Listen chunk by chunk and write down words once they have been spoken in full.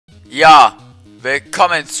Ja,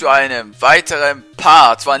 willkommen zu einem weiteren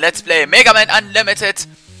Part von Let's Play Megaman Unlimited.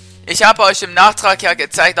 Ich habe euch im Nachtrag ja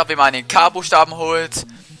gezeigt, wie man den K-Buchstaben holt.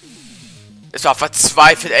 Es war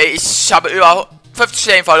verzweifelt, ey. Ich habe über 50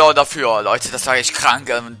 Stellen verloren dafür, Leute. Das war echt krank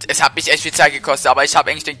und es hat mich echt viel Zeit gekostet, aber ich habe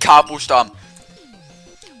eigentlich den K-Buchstaben.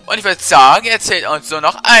 Und ich würde sagen, erzählt uns nur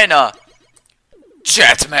noch einer.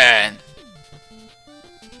 Jetman.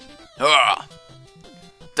 Ja.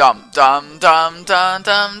 Dam, dam, dam, dam,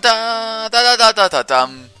 dam, da, da, da, da, da,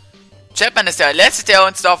 dam. Jetman ist der letzte, der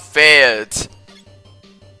uns noch fehlt.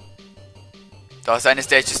 Doch seine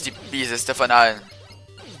Stage ist die mieseste von allen.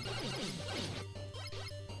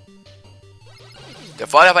 Der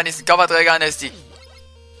Vorteil von diesen Kofferträgern ist die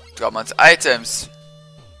Commons Items.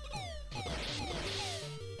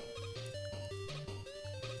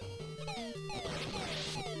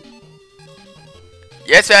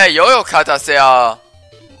 Jetzt wäre Jojo-Cutter sehr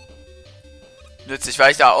nützlich,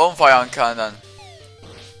 weil ich da umfeuern kann dann.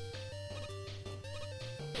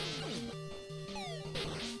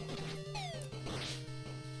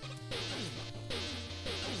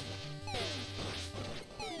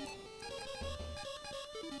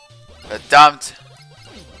 Verdammt.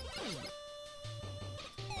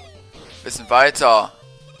 Bisschen weiter.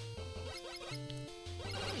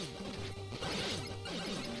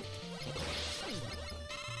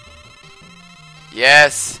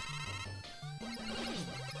 Yes.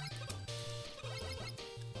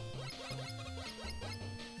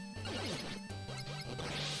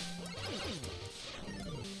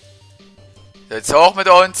 Jetzt hoch mit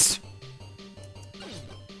uns.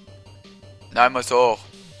 Nein, muss hoch.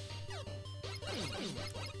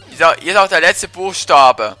 Hier ist auch der letzte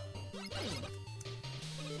Buchstabe.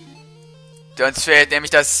 Der uns fehlt,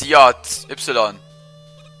 nämlich das J. Y.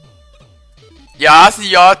 Ja, es ist ein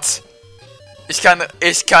J.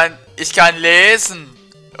 Ich kann lesen.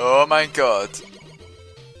 Oh mein Gott.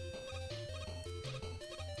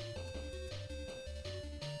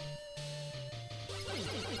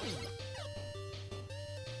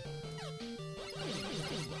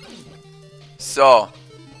 So.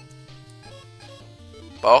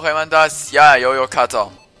 Braucht jemand das? Ja,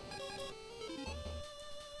 Jojo-Cutter.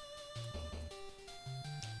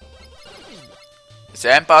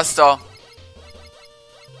 Sandbuster.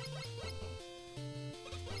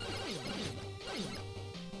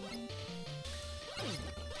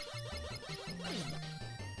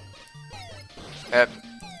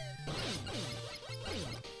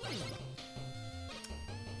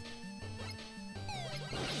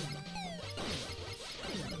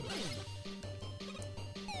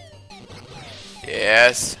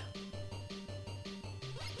 Yes.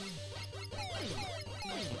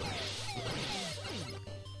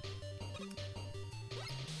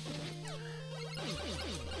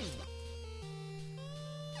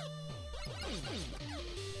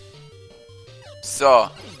 So.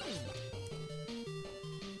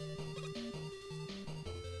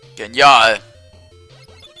 Genial.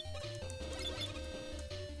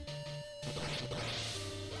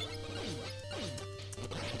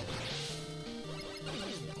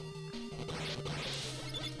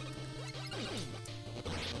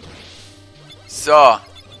 So.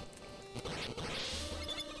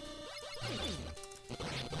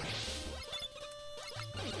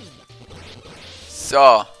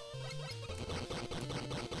 So.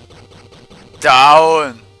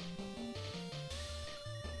 Down.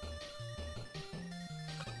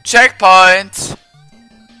 Checkpoint.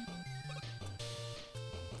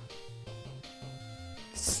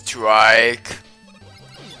 Strike.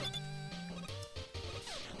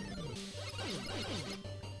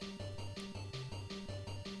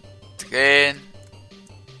 Drehen.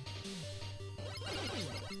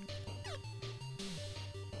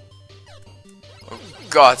 Oh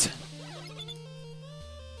Gott.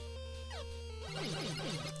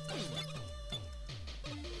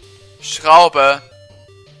 Schraube.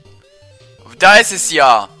 Da ist es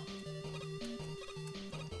ja.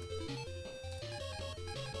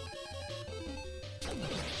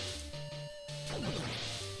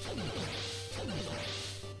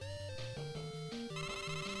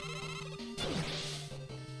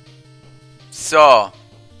 So.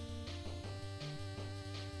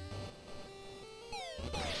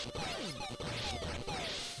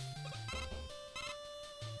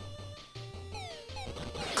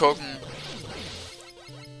 Gucken.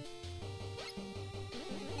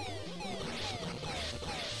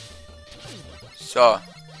 So.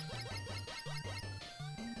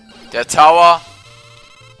 Der Tower.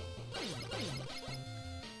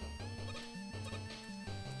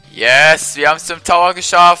 Yes, wir haben es zum Tower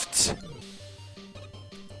geschafft.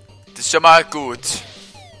 Das ist schon mal gut.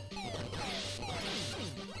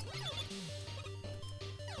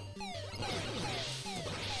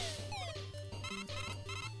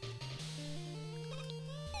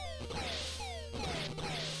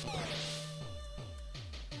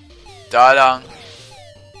 Da lang.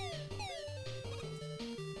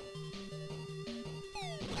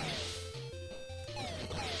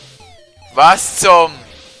 Was zum...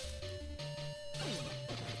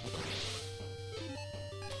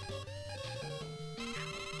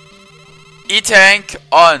 E-Tank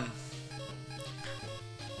on.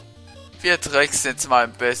 Wir tricksen jetzt mal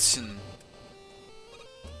ein bisschen.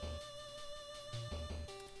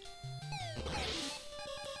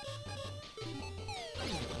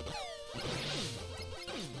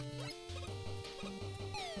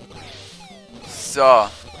 So.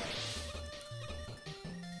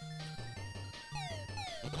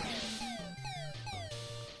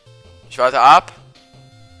 Ich warte ab.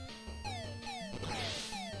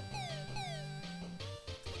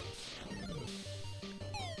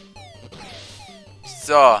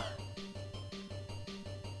 So.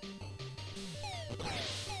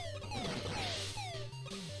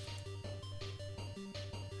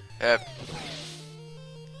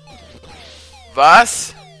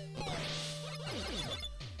 Was?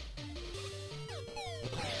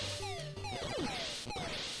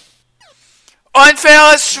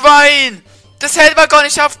 Unfaires Schwein! Das hätte man gar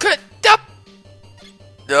nicht auf können.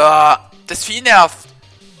 Ja, das Vieh nervt.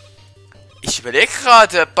 Ich überlege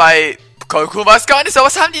gerade, bei Kalkun war es gar nicht so.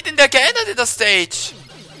 Was haben die denn da geändert in der Stage?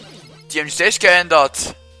 Die haben die Stage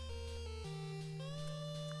geändert.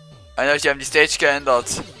 Die haben die Stage geändert.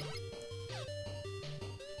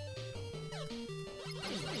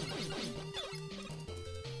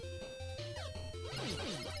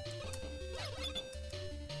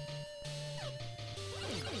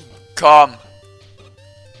 Komm.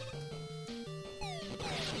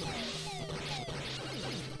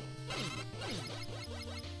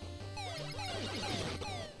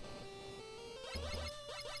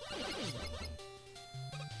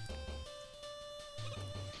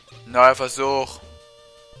 Neuer Versuch.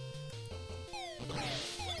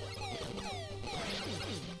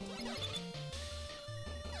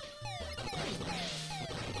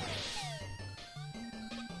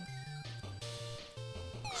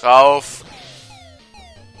 Rauf.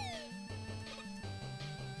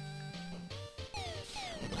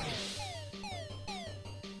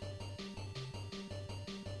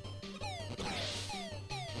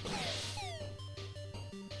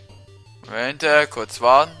 Moment, kurz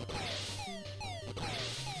warten.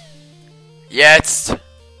 Jetzt.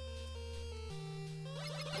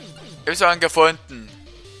 Y gefunden.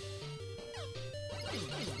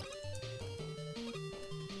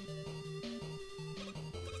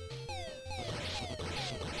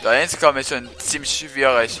 Da hinzukommen ist schon ziemlich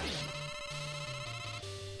schwierig.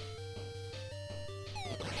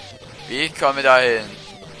 Wie kommen wir da hin?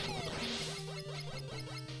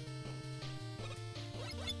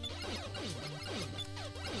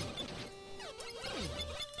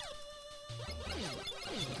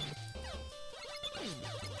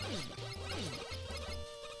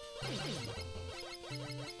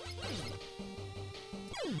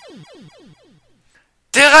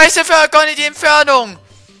 Der reicht für gar nicht die Entfernung.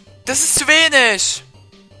 Das ist zu wenig.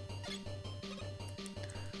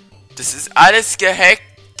 Das ist alles gehackt,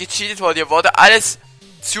 gecheatet worden. Hier wurde alles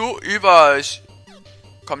zu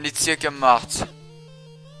kompliziert gemacht.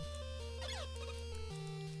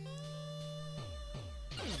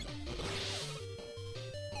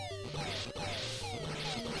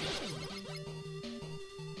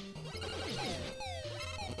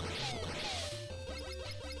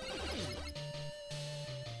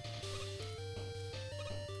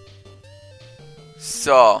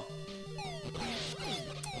 So.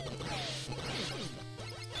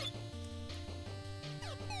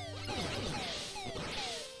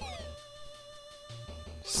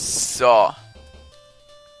 So.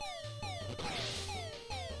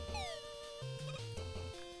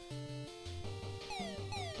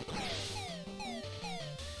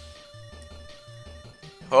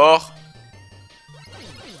 Hoch.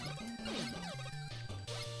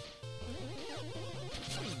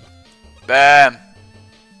 Bam.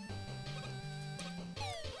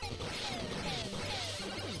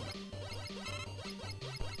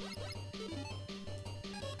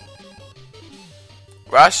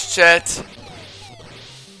 Rush Chat.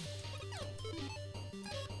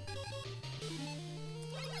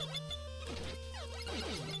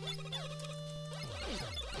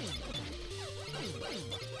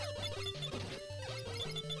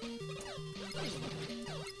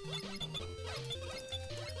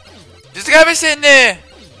 Das gab ich Ende.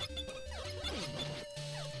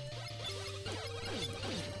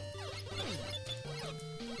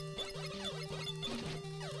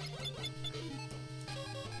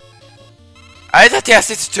 Alter, der ist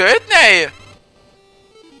jetzt zu töten, ey.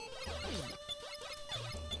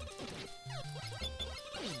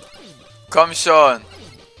 Komm schon.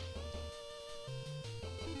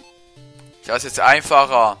 Das ist jetzt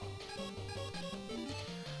einfacher.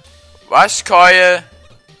 Waschkeule.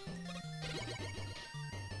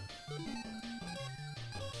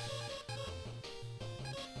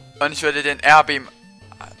 Und ich würde den Airbeam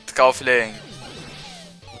drauflegen.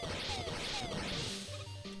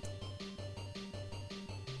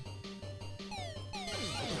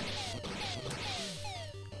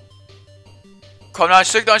 Komm, noch ein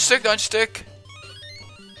Stück, noch ein Stück, noch ein Stück.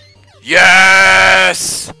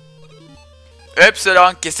 Yes!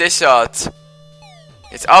 Y gesichert.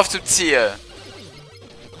 Jetzt auf zum Ziel.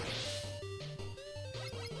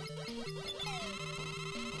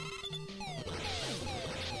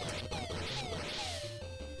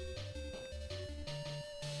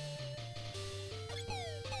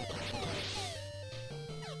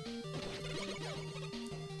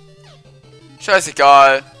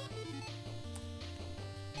 Scheißegal.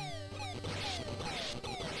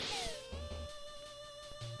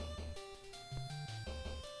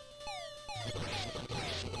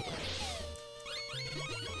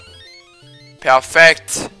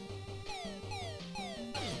 Perfekt.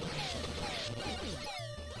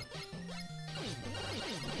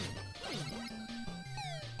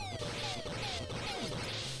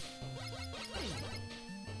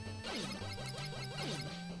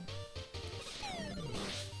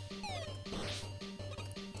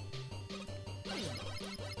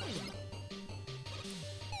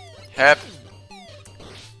 Hep.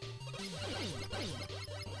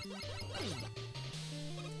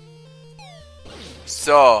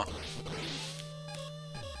 So.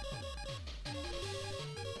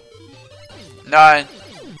 Nein.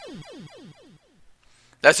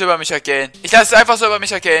 Lass über mich ergehen. Ich lasse es einfach so über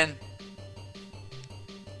mich ergehen.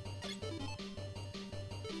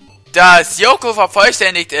 Dass Yoko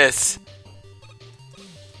vervollständigt ist.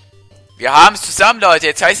 Wir haben es zusammen, Leute.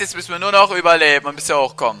 Jetzt heißt es, müssen wir nur noch überleben und bis wir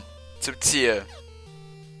hochkommen. Zum Ziel.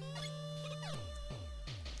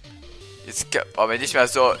 Jetzt brauchen wir nicht mehr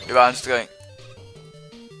so überanstrengen.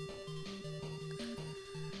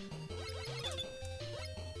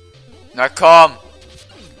 Na komm.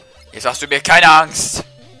 Jetzt hast du mir keine Angst.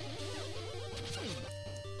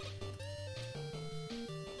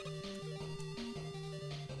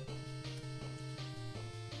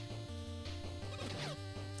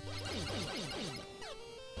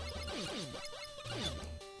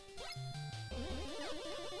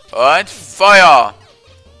 Und Feuer.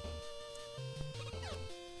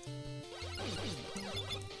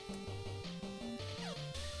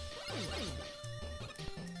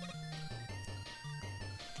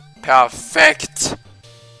 Perfekt.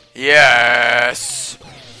 Yes.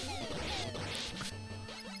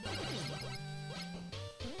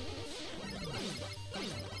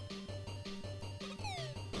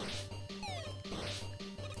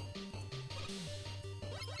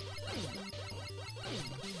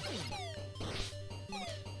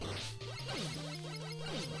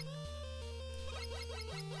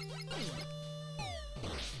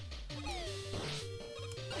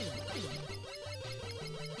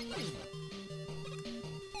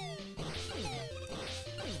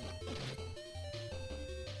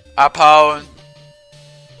 Abhauen.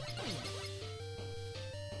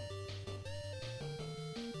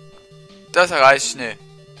 Das reicht nicht.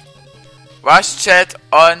 Waschchat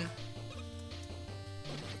on.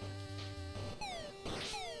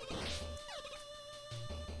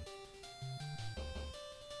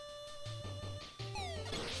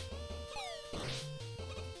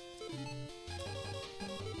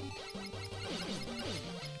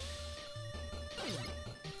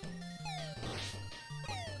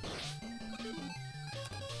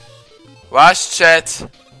 Waschchat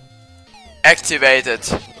activated.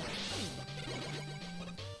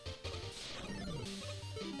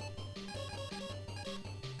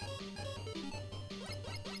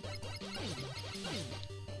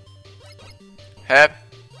 Hä?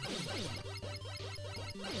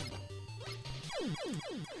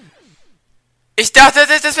 Ich dachte,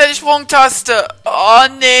 das wäre die Sprungtaste. Oh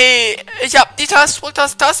nee, ich habe die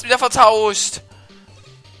Sprungtaste wieder vertauscht.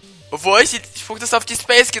 Obwohl ich die Sprungtaste auf die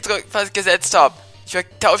Space gesetzt habe. Ich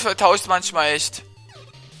vertauscht manchmal echt.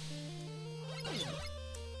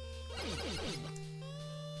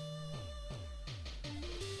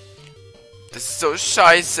 Das ist so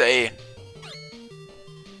scheiße, ey.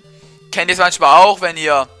 Kennt ihr es manchmal auch, wenn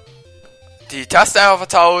ihr die Taste einfach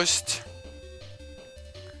vertauscht?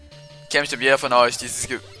 Kennt bestimmt jeder von euch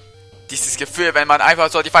dieses Gefühl, wenn man einfach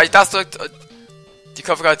so die falsche Taste drückt und die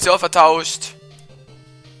Konfiguration vertauscht.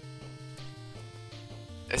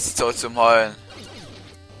 Es ist so zum Heulen.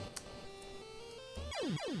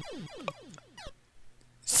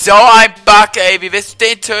 So ein Bug, ey. Wie willst du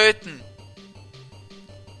den töten?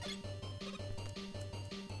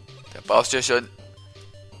 Da brauchst du ja schon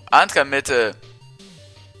andere Mittel.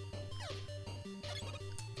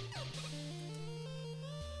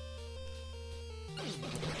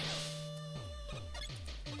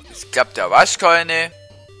 Es klappt der Waschkeule.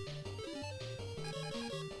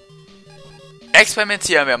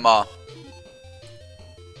 Experimentieren wir mal.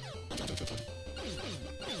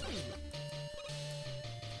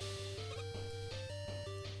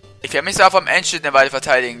 Ich werde mich so vom Endschnitt eine Weile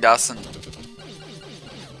verteidigen lassen.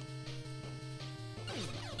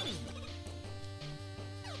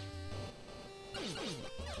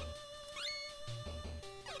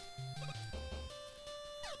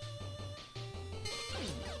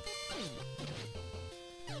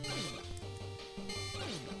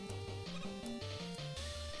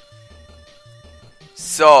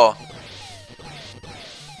 So.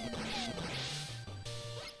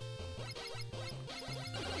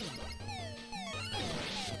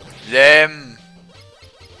 Leben.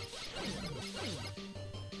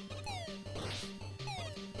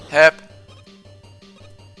 Hep.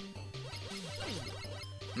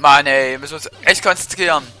 Mann ey, wir müssen uns echt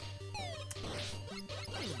konzentrieren.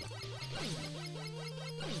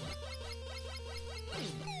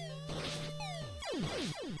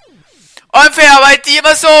 Unfair, weil die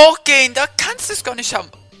immer so hochgehen. Da kannst du es gar nicht haben.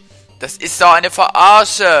 Das ist doch eine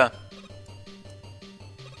Verarsche.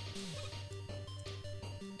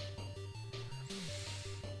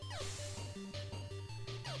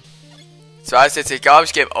 Zwar ist jetzt egal, ob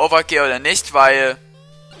ich Game Over gehe oder nicht, weil...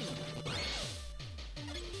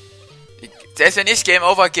 Selbst wenn ich Game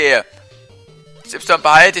Over gehe, das Y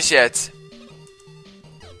behalte ich jetzt.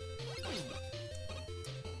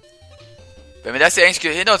 Wenn wir das hier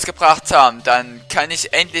eigentlich hinter uns gebracht haben, dann kann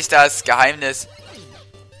ich endlich das Geheimnis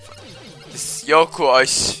des Yoku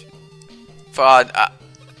euch verraten. Ah.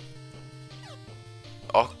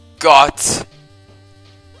 Oh Gott.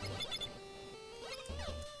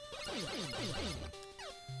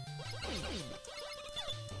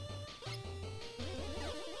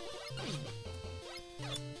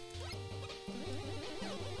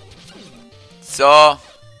 So.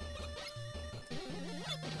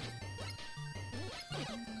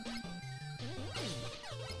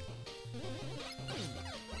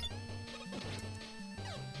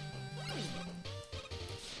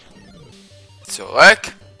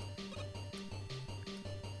 Zurück.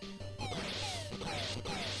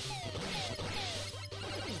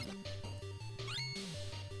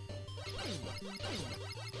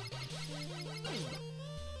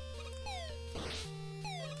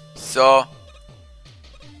 So.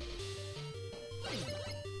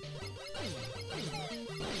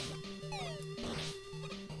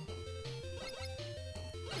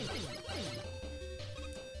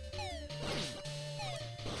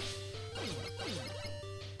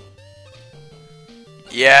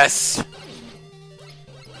 Yes.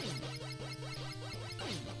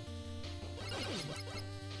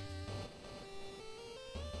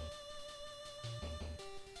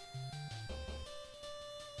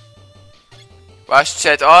 Wasch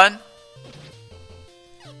Chat on.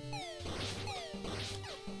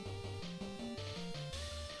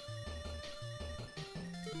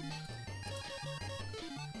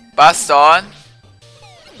 Bust on.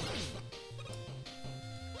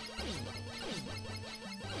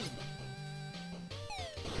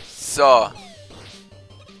 So.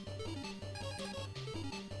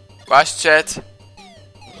 Wasch Chat.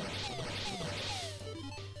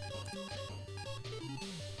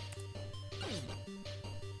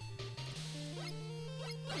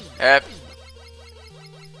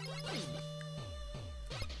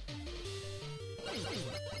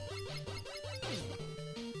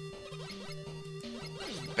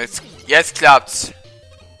 Jetzt klappt's.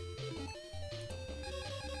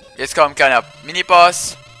 Jetzt kommt ein kleiner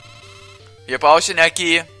Miniboss. Wir brauchen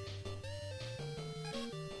Energie.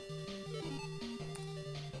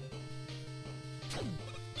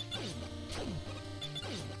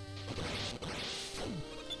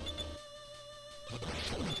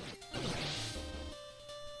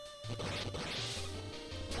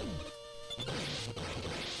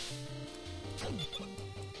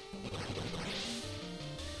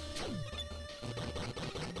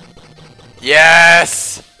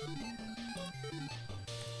 Yes!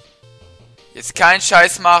 Jetzt keinen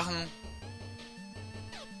Scheiß machen.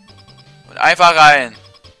 Und einfach rein.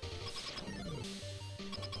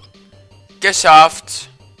 Geschafft.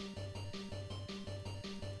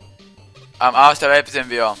 Am Arsch der Welt sind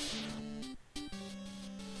wir.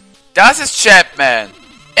 Das ist Jetman.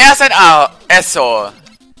 Er ist ein Asshole.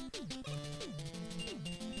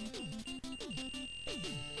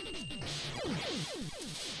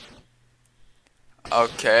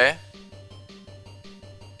 Okay.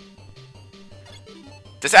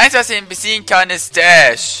 Das Einzige, was ihn besiegen kann, ist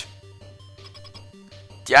Dash.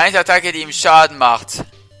 Die einzige Attacke, die ihm Schaden macht.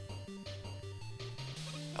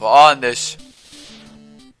 Aber ordentlich.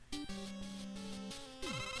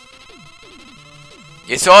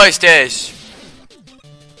 Jetzt hol ich dich.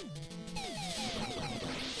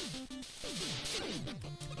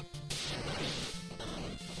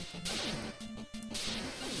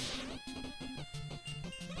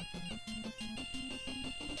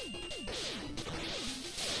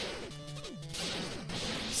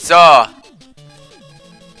 So.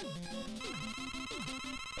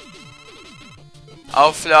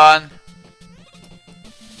 Aufladen.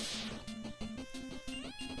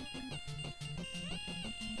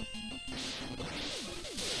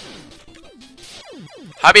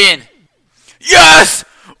 Hab ihn. Yes!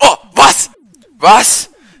 Oh, was? Was?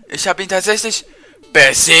 Ich habe ihn tatsächlich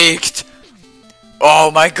besiegt.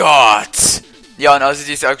 Oh mein Gott. Ja, und außer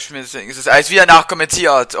dieser Geschmissen ist es alles wieder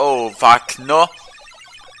nachkommentiert. Oh, fuck, no.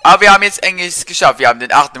 Aber wir haben jetzt Englisch geschafft. Wir haben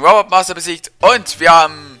den 8. Robotmaster besiegt und wir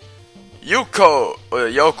haben Yuko oder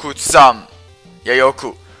Yoku zusammen. Ja,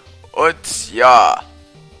 Yoku. Und ja.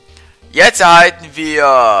 Jetzt erhalten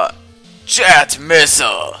wir Jet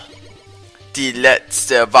Missile. Die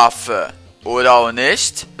letzte Waffe. Oder auch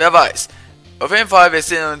nicht. Wer weiß. Auf jeden Fall, wir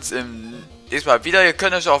sehen uns im nächsten Mal wieder. Ihr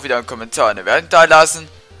könnt euch auch wieder einen Kommentar in der Werbung da lassen.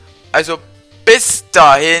 Also bis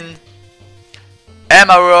dahin.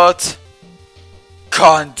 Emerald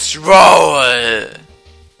Control.